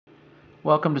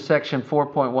Welcome to section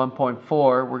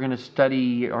 4.1.4. We're going to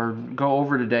study or go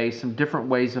over today some different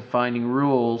ways of finding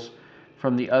rules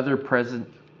from the other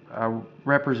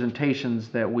representations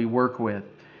that we work with.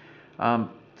 So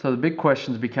the big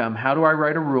questions become, how do I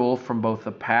write a rule from both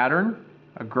a pattern,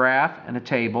 a graph, and a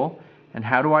table? And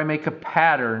how do I make a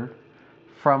pattern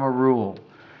from a rule?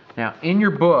 Now, in your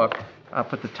book,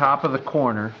 up at the top of the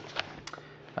corner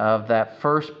of that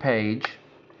first page,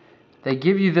 they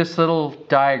give you this little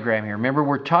diagram here. Remember,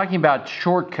 we're talking about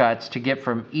shortcuts to get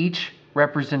from each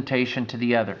representation to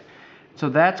the other. So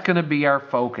that's going to be our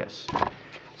focus.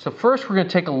 So first we're going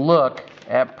to take a look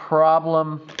at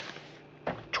problem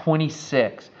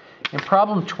 26. In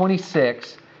problem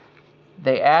 26,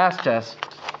 they asked us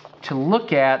to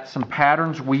look at some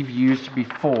patterns we've used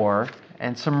before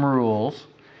and some rules.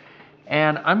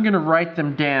 And I'm going to write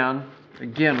them down,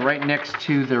 again, right next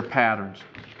to their patterns.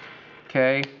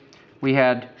 Okay? We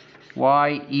had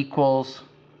y equals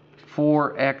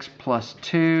 4x plus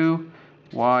 2,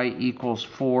 y equals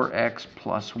 4x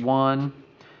plus 1,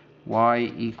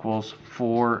 y equals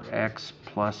 4x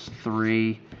plus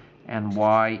 3, and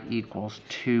y equals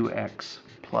 2x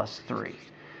plus 3.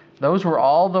 Those were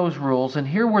all those rules, and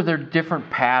here were their different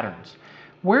patterns.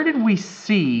 Where did we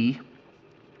see,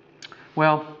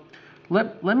 well,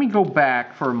 let me go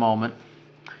back for a moment.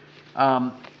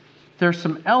 There's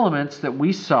some elements that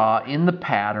we saw in the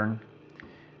pattern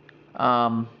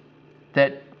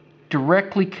that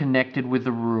directly connected with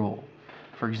the rule.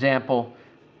 For example,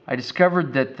 I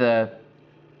discovered that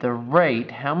the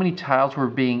rate, how many tiles were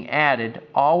being added,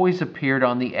 always appeared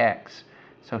on the X.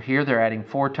 So here they're adding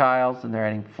 4 tiles and they're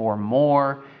adding 4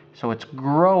 more, so it's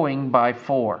growing by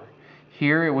 4.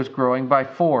 Here it was growing by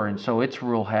 4, and so its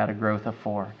rule had a growth of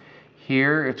 4.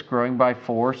 Here it's growing by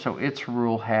 4, so its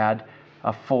rule had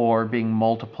a 4 being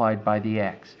multiplied by the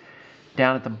X.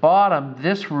 Down at the bottom,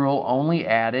 this rule only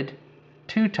added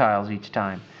 2 tiles each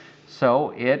time. So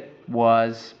it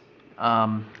was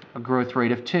a growth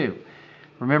rate of 2.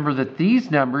 Remember that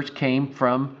these numbers came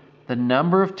from the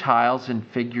number of tiles in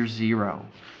figure 0.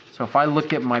 So if I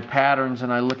look at my patterns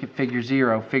and I look at figure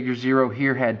 0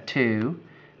 here had 2,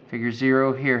 figure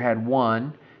 0 here had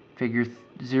 1, figure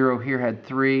 0 here had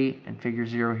 3, and figure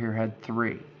 0 here had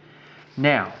 3.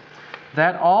 Now,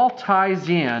 that all ties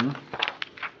in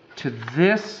to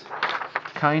this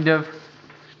kind of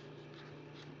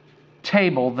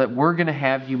table that we're going to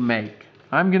have you make.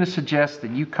 I'm going to suggest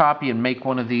that you copy and make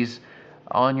one of these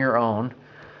on your own.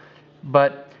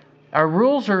 But our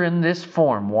rules are in this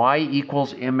form, y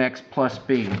equals mx plus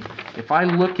b. If I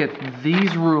look at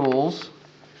these rules,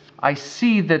 I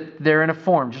see that they're in a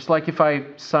form. Just like if I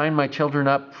sign my children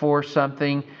up for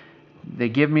something, they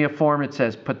give me a form that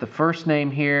says put the first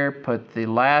name here, put the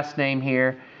last name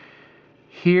here.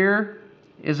 Here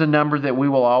is a number that we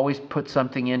will always put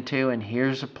something into, and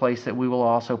here's a place that we will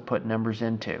also put numbers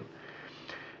into.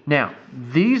 Now,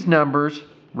 these numbers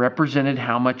represented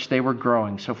how much they were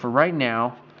growing. So for right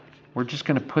now, we're just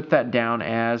going to put that down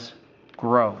as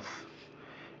growth.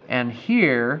 And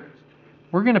here,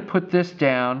 we're going to put this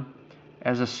down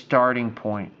as a starting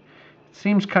point.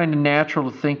 Seems kind of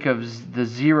natural to think of the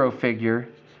 0 figure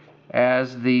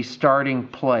as the starting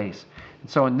place. And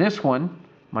so in this one,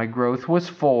 my growth was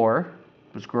 4,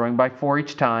 was growing by 4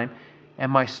 each time,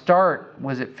 and my start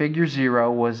was at figure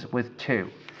 0 was with 2.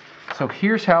 So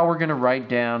here's how we're going to write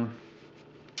down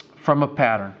from a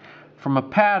pattern. From a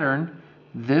pattern,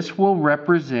 this will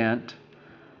represent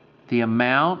the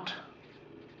amount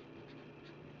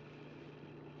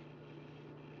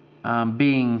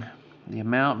being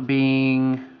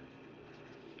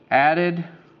added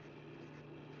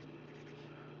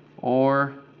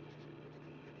or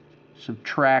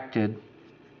subtracted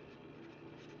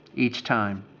each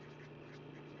time.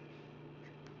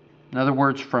 In other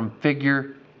words, from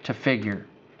figure to figure.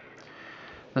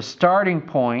 The starting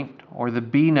point, or the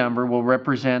B number, will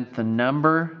represent the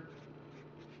number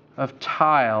of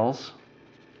tiles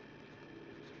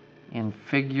in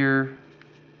figure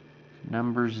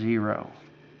number 0.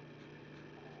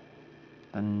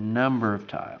 The number of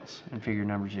tiles in figure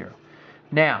number 0.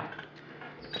 Now,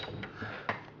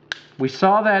 we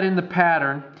saw that in the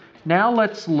pattern. Now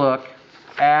let's look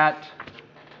at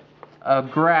a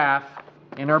graph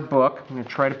in our book. I'm going to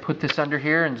try to put this under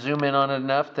here and zoom in on it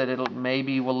enough that it'll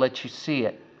maybe will let you see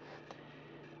it.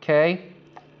 Okay?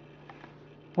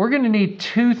 We're going to need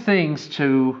 2 things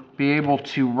to be able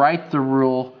to write the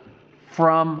rule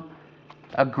from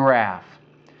a graph.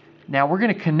 Now we're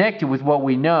going to connect it with what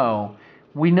we know.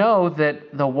 We know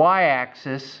that the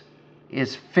y-axis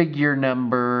is figure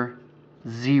number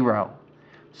 0.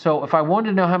 So if I wanted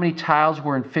to know how many tiles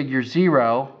were in figure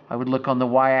 0, I would look on the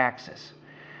y-axis.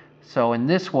 So in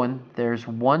this one, there's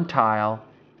one tile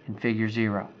in figure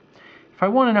 0. If I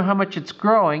want to know how much it's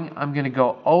growing, I'm going to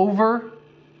go over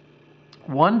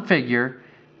one figure,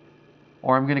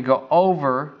 or I'm going to go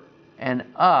over and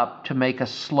up to make a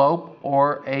slope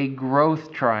or a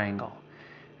growth triangle.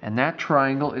 And that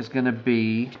triangle is going to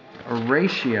be a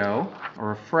ratio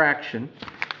or a fraction.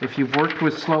 If you've worked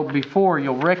with slope before,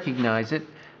 you'll recognize it,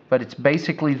 but it's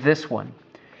basically this one.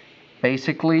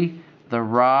 Basically, the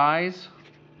rise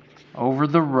over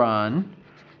the run,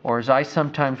 or as I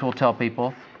sometimes will tell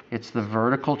people, it's the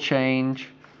vertical change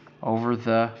over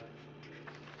the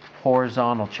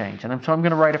horizontal change. And so I'm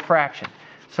going to write a fraction.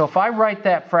 So if I write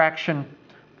that fraction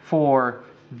for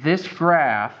this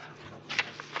graph,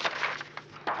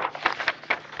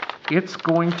 it's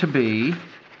going to be,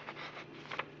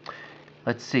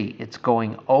 let's see, it's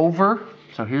going over,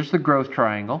 so here's the growth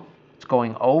triangle. It's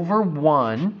going over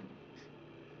 1,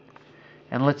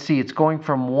 and let's see, it's going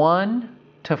from 1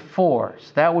 to 4.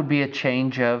 So that would be a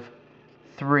change of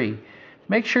 3.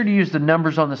 Make sure to use the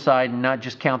numbers on the side and not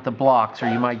just count the blocks, or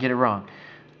you might get it wrong.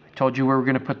 I told you we were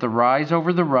going to put the rise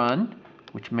over the run,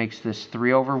 which makes this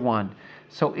 3 over 1.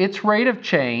 So its rate of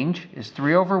change is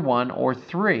 3 over 1, or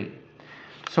 3.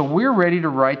 So we're ready to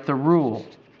write the rule.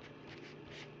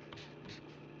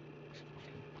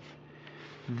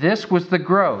 This was the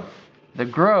growth. The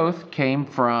growth came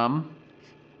from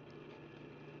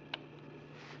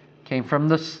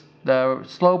the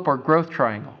slope or growth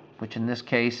triangle, which in this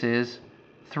case is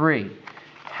 3.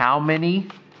 How many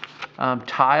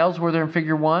tiles were there in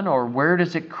figure 1, or where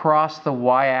does it cross the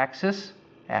y-axis?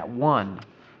 At 1.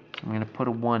 I'm going to put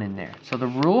a 1 in there. So the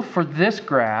rule for this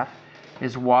graph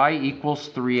is y equals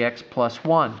 3x plus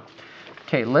 1.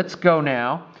 Okay, let's go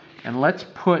now and let's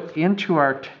put into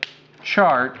our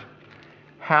chart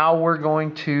how we're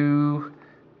going to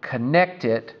connect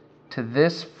it to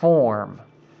this form.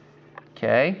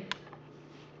 Okay.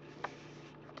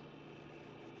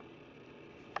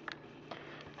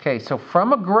 Okay, so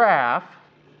from a graph,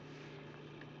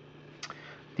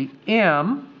 the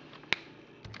m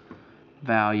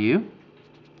value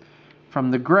from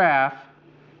the graph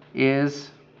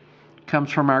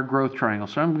comes from our growth triangle.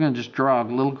 So I'm going to just draw a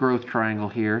little growth triangle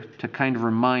here to kind of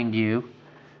remind you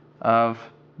of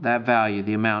that value,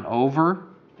 the amount over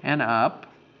and up,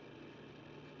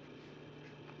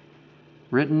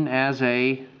 written as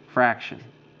a fraction,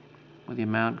 with the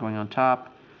amount going on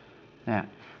top, that.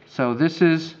 So this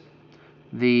is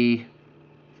the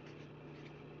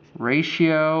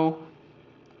ratio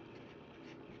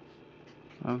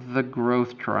of the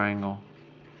growth triangle.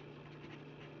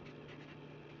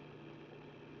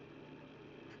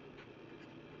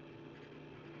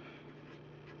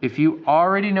 If you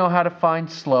already know how to find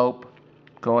slope,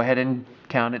 go ahead and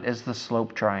count it as the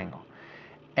slope triangle.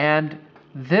 And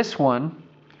this one,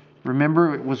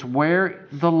 remember, it was where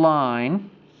the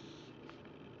line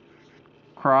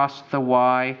crossed the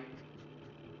y-axis.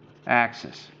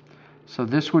 So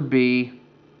this would be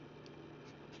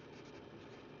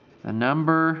the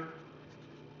number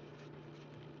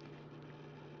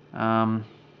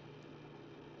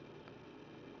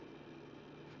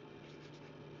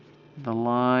the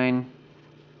line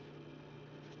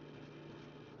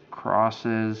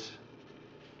crosses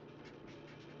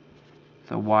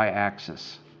the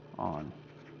y-axis on.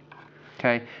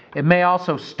 Okay, it may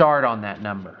also start on that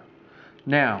number.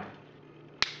 Now,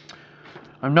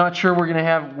 I'm not sure we're going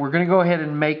to go ahead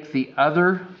and make the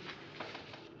other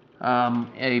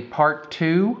a part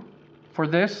 2 for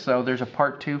this. So there's a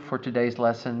part 2 for today's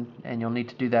lesson, and you'll need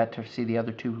to do that to see the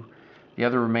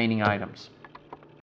other remaining items.